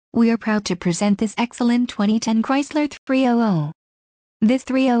We are proud to present this excellent 2010 Chrysler 300. This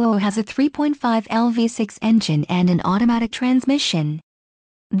 300 has a 3.5L V6 engine and an automatic transmission.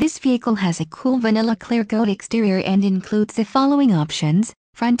 This vehicle has a cool vanilla Clearcoat exterior and includes the following options: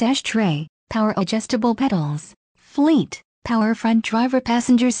 front ashtray, power adjustable pedals, fleet, power front driver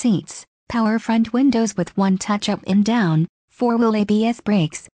passenger seats, power front windows with one touch up and down, 4-wheel ABS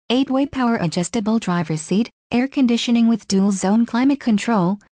brakes, 8-way power adjustable driver seat, air conditioning with dual zone climate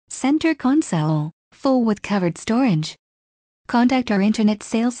control, center console, full with covered storage. Contact our internet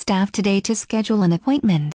sales staff today to schedule an appointment.